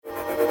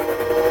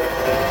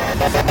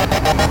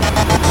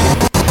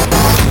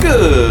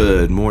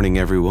Good morning,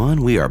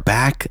 everyone. We are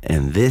back,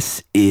 and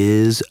this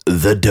is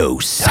The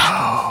Dose.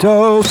 Mark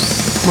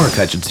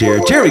Hutchins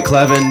here. Jeremy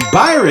Clevin.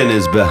 Byron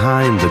is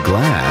behind the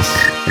glass.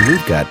 And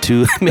we've got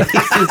two... Is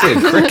it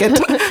a cricket?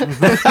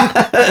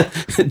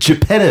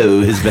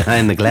 Geppetto is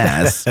behind the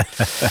glass.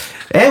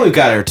 And we've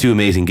got our two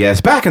amazing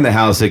guests back in the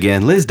house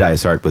again. Liz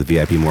Dysart with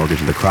VIP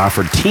Mortgage and the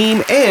Crawford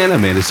team, and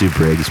Amanda Sue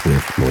Briggs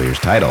with Lawyer's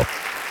Title.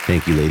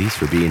 Thank you, ladies,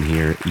 for being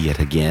here yet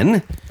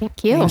again.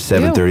 Thank you.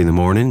 7:30 in the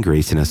morning,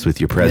 gracing us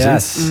with your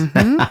presence.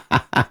 Yes.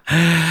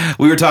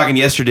 We were talking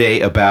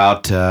yesterday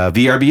about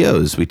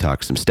VRBOs. We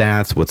talked some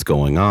stats, what's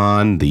going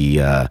on,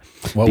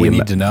 What we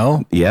need to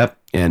know. Yep.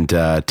 And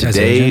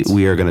today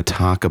we are going to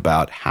talk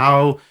about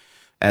how,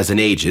 as an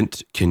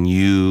agent, can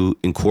you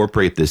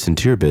incorporate this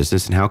into your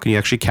business, and how can you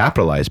actually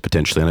capitalize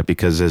potentially on it?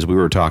 Because as we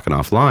were talking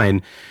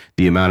offline,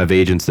 the amount of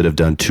agents that have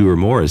done two or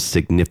more is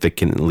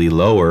significantly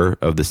lower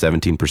of the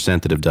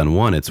 17% that have done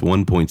one. It's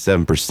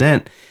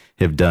 1.7%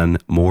 have done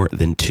more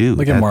than two.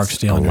 Look at Mark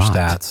stealing your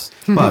stats.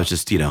 Well, it's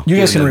just, You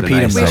guys can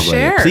repeat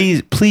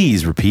them.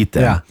 Please repeat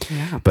them.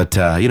 Yeah. But,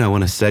 I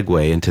want to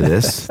segue into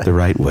this the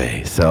right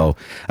way. So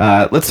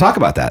let's talk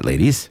about that,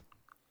 ladies.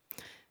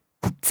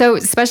 So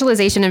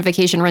specialization in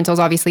vacation rentals,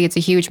 obviously it's a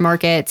huge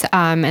market,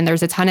 and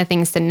there's a ton of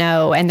things to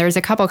know. And there's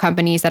a couple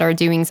companies that are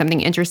doing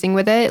something interesting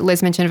with it.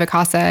 Liz mentioned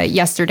Vacasa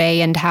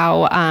yesterday and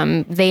how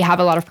they have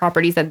a lot of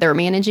properties that they're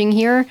managing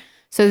here.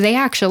 So they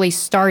actually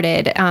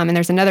started, and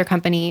there's another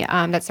company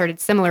that started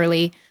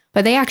similarly,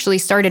 but they actually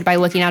started by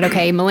looking at,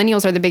 okay,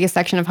 millennials are the biggest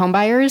section of home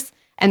buyers,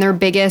 and their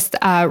biggest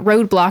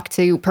roadblock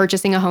to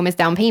purchasing a home is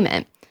down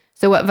payment.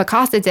 So what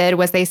Vacasa did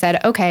was they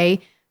said, okay,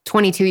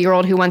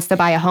 22-year-old who wants to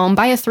buy a home,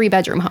 buy a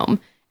 3-bedroom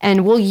home,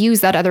 and we'll use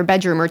that other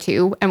bedroom or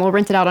two, and we'll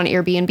rent it out on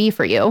Airbnb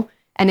for you.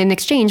 And in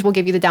exchange, we'll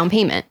give you the down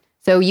payment.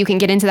 So you can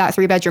get into that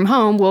 3-bedroom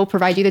home. We'll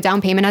provide you the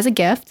down payment as a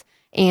gift.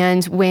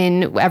 And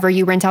whenever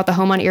you rent out the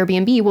home on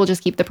Airbnb, we'll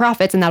just keep the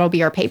profits, and that'll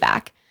be our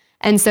payback.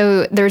 And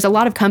so there's a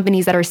lot of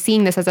companies that are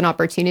seeing this as an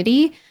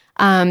opportunity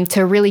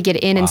to really get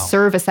in and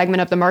serve a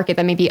segment of the market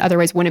that maybe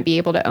otherwise wouldn't be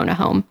able to own a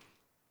home.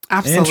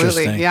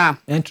 Absolutely. Yeah.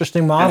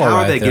 Interesting model. And how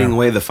are right they there. getting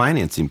away the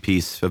financing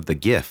piece of the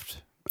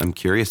gift? I'm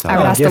curious how I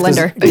would ask the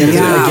lender. A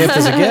gift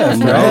is a gift,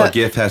 No, right? a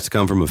gift has to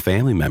come from a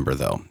family member,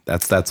 though.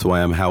 That's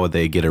why how would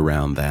they get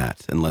around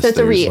that? Unless So it's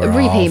a there's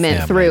repayment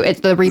family. through, it's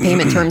the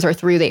repayment terms are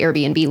through the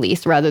Airbnb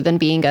lease rather than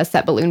being a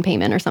set balloon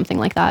payment or something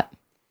like that.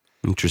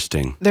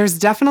 Interesting. There's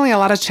definitely a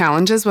lot of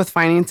challenges with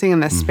financing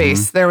in this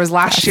space. There was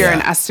last year an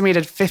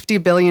estimated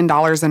 $50 billion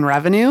in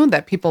revenue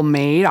that people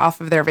made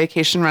off of their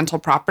vacation rental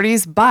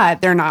properties,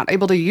 but they're not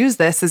able to use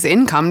this as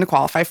income to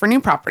qualify for new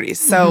properties.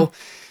 So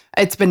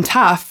it's been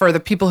tough for the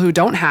people who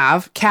don't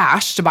have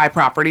cash to buy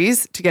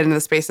properties to get into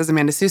the space, as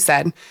Amanda Sue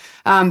said.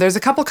 There's a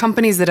couple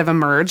companies that have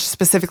emerged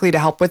specifically to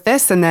help with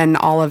this, and then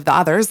all of the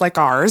others, like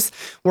ours,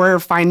 we're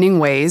finding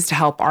ways to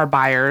help our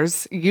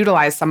buyers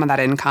utilize some of that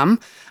income.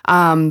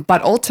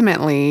 But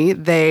ultimately,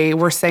 they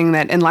were saying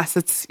that unless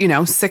it's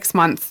 6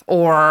 months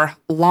or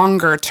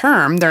longer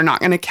term, they're not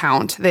going to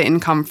count the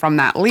income from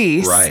that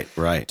lease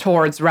Right.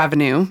 towards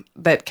revenue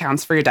that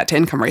counts for your debt to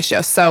income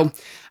ratio. So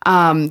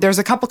there's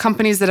a couple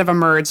companies that have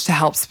emerged to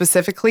help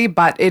specifically,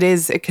 but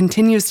it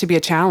continues to be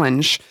a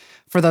challenge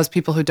for those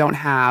people who don't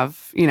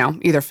have,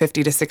 either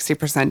 50 to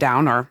 60%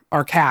 down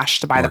or cash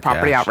to buy the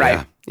property cash,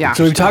 outright. Yeah.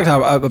 So we've talked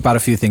about a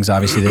few things,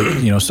 obviously,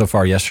 that, so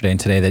far yesterday and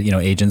today that,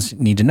 agents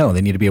need to know,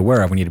 they need to be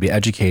aware of, we need to be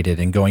educated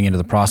and going into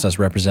the process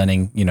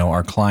representing,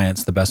 our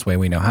clients the best way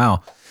we know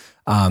how.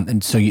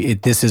 And so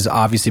this is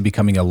obviously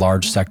becoming a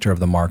large sector of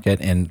the market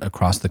and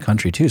across the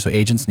country too. So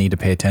agents need to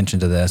pay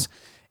attention to this.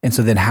 And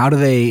so then how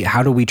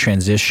do we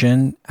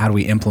transition? How do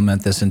we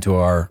implement this into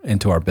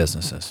our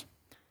businesses?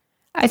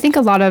 I think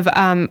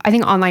I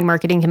think online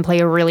marketing can play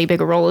a really big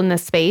role in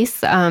this space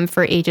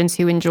for agents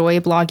who enjoy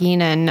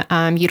blogging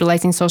and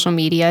utilizing social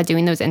media,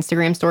 doing those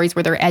Instagram stories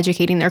where they're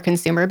educating their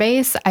consumer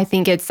base. I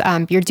think it's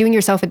you're doing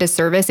yourself a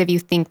disservice if you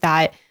think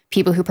that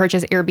people who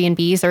purchase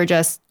Airbnbs are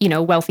just,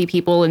 wealthy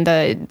people in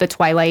the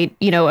twilight,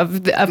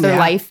 of their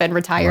life and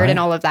retired and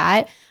all of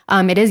that.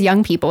 It is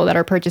young people that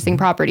are purchasing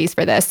properties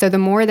for this. So the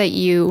more that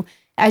you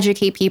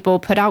educate people,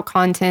 put out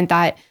content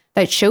that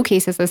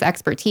showcases this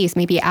expertise,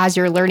 maybe as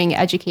you're learning,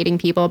 educating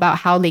people about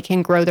how they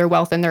can grow their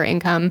wealth and their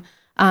income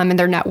and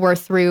their net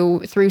worth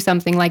through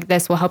something like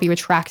this will help you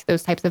attract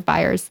those types of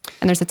buyers.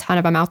 And there's a ton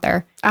of them out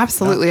there.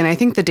 Absolutely. And I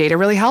think the data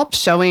really helps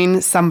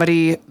showing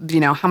somebody,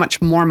 how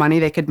much more money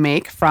they could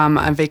make from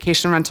a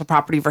vacation rental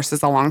property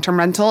versus a long-term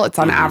rental. It's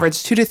on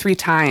average 2 to 3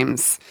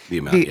 times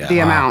the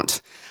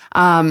amount.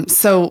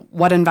 So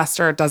what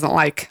investor doesn't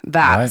like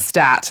that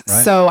stat?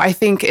 Right. So I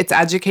think it's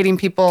educating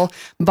people,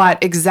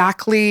 but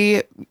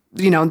exactly,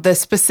 the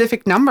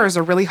specific numbers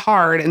are really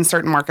hard in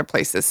certain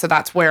marketplaces. So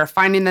that's where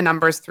finding the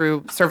numbers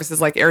through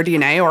services like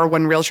AirDNA or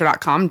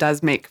whenrealtor.com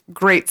does make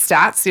great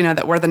stats,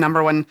 that we're the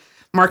number one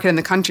market in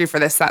the country for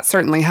this. That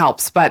certainly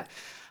helps. But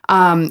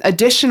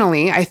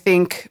additionally, I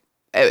think,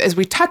 as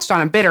we touched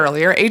on a bit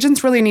earlier,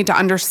 agents really need to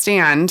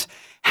understand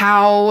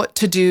how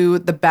to do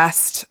the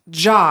best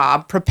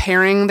job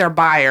preparing their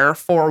buyer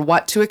for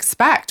what to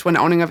expect when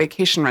owning a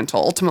vacation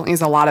rental ultimately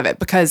is a lot of it,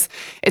 because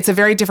it's a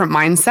very different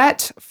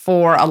mindset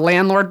for a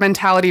landlord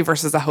mentality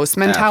versus a host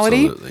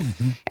mentality. Absolutely.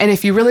 And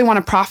if you really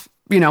want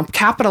to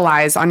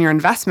capitalize on your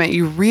investment,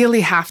 you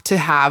really have to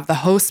have the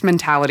host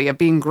mentality of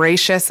being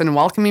gracious and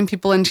welcoming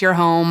people into your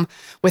home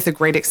with a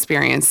great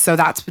experience. So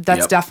that's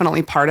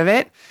definitely part of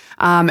it.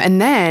 And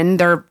then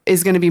there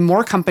is going to be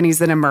more companies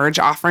that emerge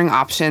offering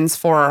options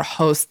for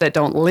hosts that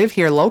don't live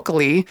here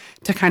locally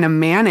to kind of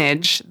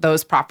manage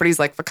those properties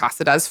like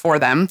Vacasa does for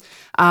them,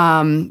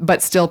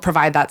 but still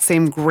provide that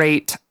same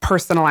great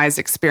personalized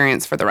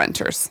experience for the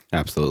renters.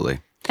 Absolutely.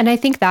 And I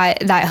think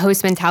that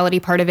host mentality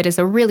part of it is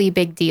a really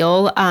big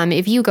deal.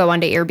 If you go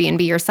onto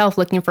Airbnb yourself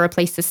looking for a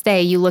place to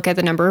stay, you look at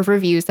the number of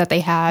reviews that they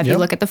have, you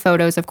look at the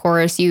photos, of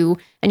course, you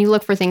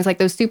look for things like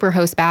those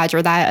Superhost badge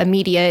or that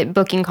immediate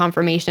booking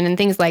confirmation and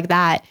things like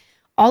that.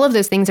 All of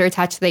those things are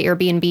attached to the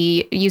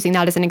Airbnb, using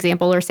that as an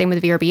example, or same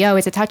with VRBO,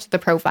 it's attached to the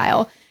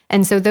profile.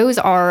 And so those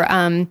are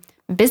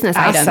business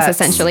items,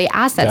 essentially,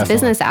 assets, Definitely.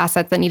 business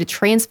assets that need to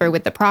transfer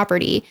with the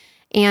property.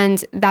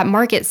 And that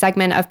market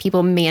segment of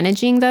people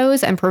managing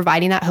those and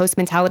providing that host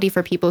mentality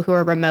for people who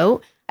are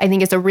remote, I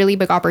think is a really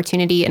big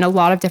opportunity in a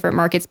lot of different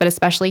markets, but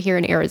especially here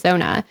in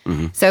Arizona.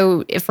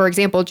 So if, for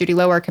example, Judy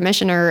Lowe, our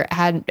commissioner,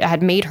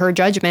 had made her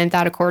judgment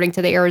that according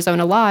to the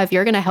Arizona law, if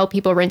you're going to help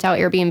people rent out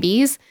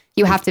Airbnbs,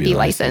 you have to be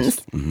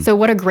licensed. So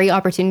what a great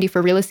opportunity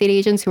for real estate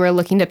agents who are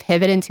looking to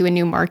pivot into a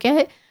new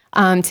market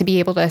to be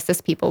able to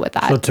assist people with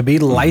that. So to be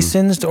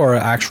licensed or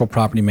actual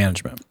property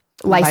management?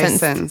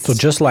 Licensed. So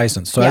just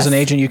licensed. So as an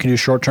agent, you can do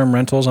short-term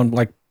rentals on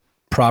like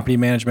property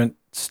management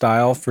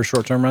style for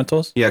short-term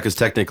rentals? Yeah, because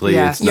technically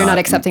Yes. it's You're not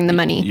accepting the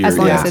money as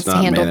long as it's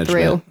not handled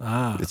through.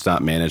 management. It's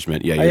not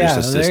management. Yeah, Oh, you're yeah,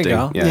 just there you assisting.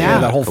 go. Yeah,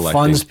 that whole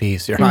collecting. funds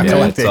piece. You're not Yeah,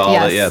 collecting. it's all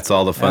Yes. it's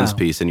all the funds Wow.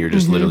 piece, and you're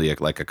just literally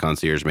like a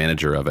concierge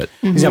manager of it.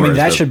 I mean, Whereas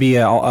that the- should be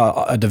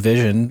a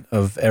division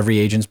of every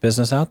agent's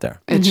business out there.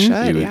 It should,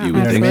 you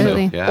would think so.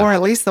 Absolutely. Yeah. Or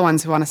at least the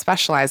ones who want to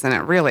specialize in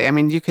it, really. I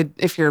mean, you could,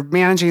 if you're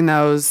managing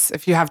those,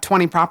 if you have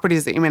 20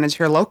 properties that you manage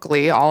here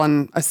locally, all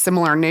in a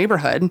similar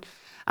neighborhood,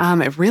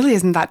 it really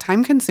isn't that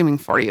time consuming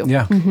for you.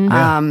 Yeah.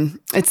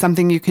 It's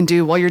something you can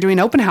do while you're doing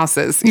open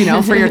houses,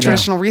 for your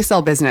traditional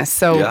resale business.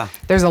 So Yeah.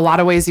 there's a lot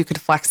of ways you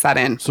could flex that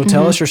in. So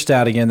tell us your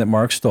stat again that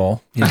Mark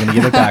stole. He's going to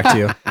give it back to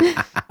you.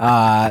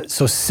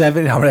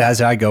 How many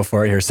as I go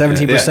for it here?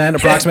 17%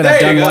 approximately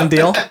have There you done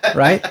go. one deal,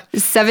 right?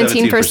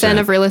 17%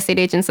 of real estate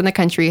agents in the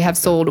country have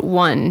sold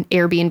one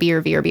Airbnb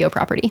or VRBO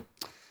property.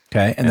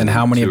 Okay. And then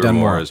how many have Two or done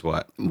more? is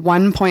what?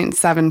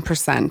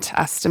 1.7%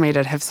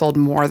 estimated have sold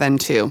more than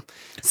two.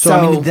 So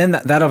I mean, then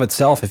that of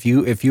itself, if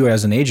you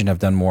as an agent have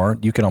done more,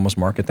 you can almost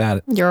market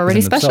that. You're already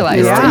as in itself.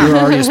 specialized. You're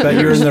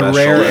already you're in the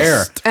rare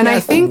air. Specialist. And I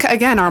think,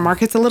 again, our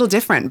market's a little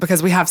different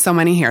because we have so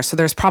many here. So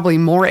there's probably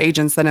more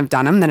agents that have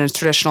done them than a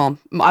traditional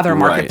other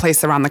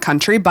marketplace around the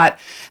country. But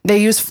they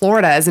use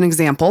Florida as an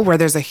example where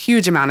there's a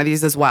huge amount of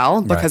these as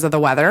well because of the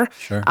weather.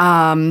 Sure.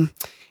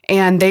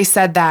 And they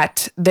said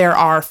that there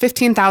are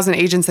 15,000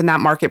 agents in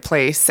that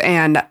marketplace.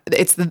 And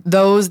it's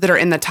those that are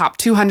in the top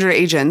 200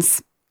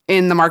 agents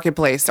in the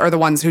marketplace are the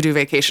ones who do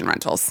vacation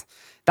rentals.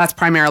 That's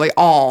primarily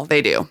all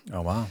they do.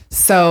 Oh, wow.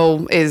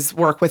 So is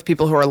work with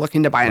people who are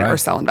looking to buy or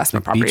sell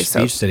investment properties.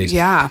 Beach cities.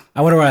 Yeah.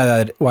 I wonder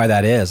why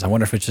that is. I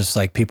wonder if it's just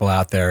like people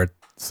out there.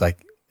 It's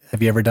like,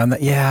 have you ever done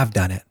that? Yeah, I've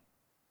done it.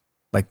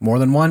 Like more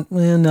than one?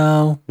 Well,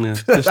 no. Yeah,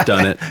 just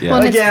done it. Yeah.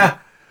 Well, Yeah.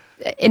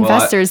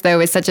 Investors, though,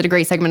 is such a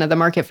great segment of the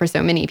market for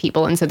so many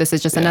people. And so this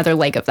is just another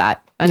leg of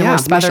that, a more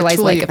another specialized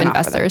tool leg you of can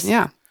offer them. investors.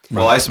 Yeah.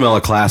 Well, I smell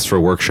a class for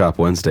Workshop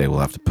Wednesday. We'll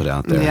have to put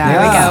out there. Yeah,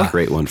 there we go.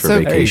 Great one for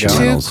So vacation two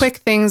rentals. quick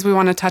things we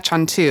want to touch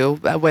on too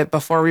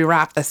before we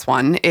wrap this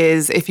one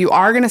is if you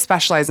are going to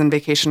specialize in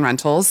vacation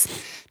rentals,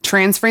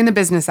 transferring the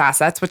business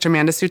assets, which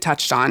Amanda Sue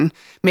touched on,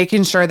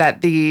 making sure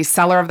that the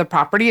seller of the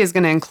property is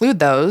going to include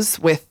those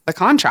with the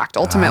contract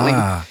ultimately.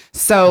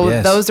 So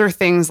yes. those are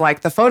things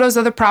like the photos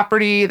of the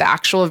property, the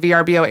actual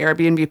VRBO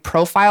Airbnb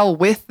profile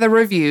with the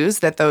reviews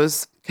that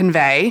those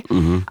convey,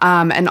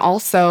 and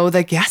also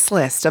the guest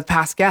list of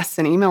past guests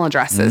and email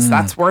addresses.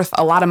 That's worth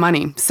a lot of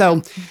money.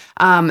 So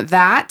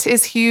that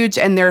is huge.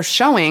 And they're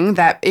showing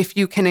that if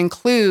you can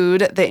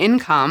include the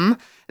income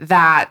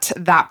that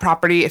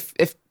property, if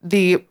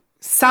the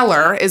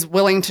seller is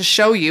willing to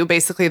show you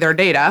basically their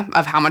data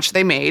of how much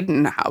they made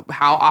and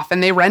how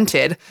often they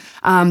rented,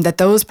 that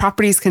those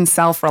properties can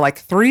sell for like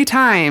 3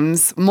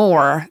 times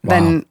more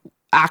than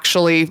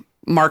actually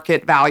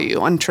market value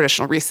on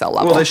traditional resale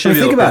level. Well, they should be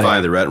Think able to about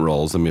provide the rent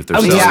rolls. I mean, if they're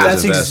Oh, selling yeah, as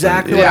that's investment,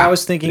 exactly yeah. what I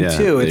was thinking Yeah,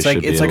 too. they It's like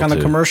should be on able the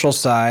to. commercial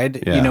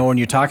side, Yeah. when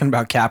you're talking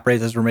about cap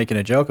rates, as we're making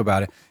a joke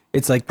about it,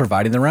 It's like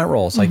providing the rent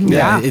rolls. Like,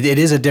 Yeah. it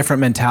is a different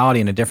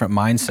mentality and a different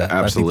mindset.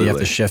 I think that you have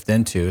to Absolutely. shift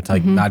into. It's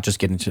like not just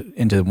get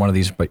into one of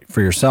these but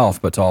for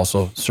yourself, but to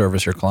also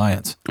service your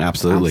clients.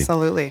 Absolutely.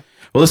 Absolutely.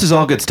 Well, this is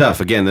all good stuff.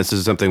 Again, this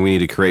is something we need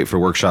to create for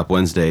Workshop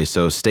Wednesday.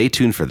 So stay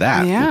tuned for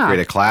that. Yeah. We'll create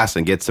a class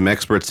and get some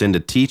experts in to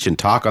teach and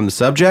talk on the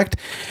subject.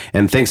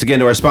 And thanks again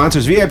to our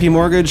sponsors, VIP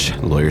Mortgage,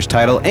 Lawyers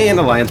Title, and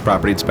Alliance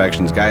Property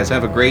Inspections. Guys,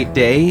 have a great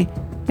day,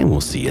 and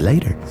we'll see you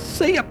later.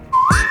 See ya.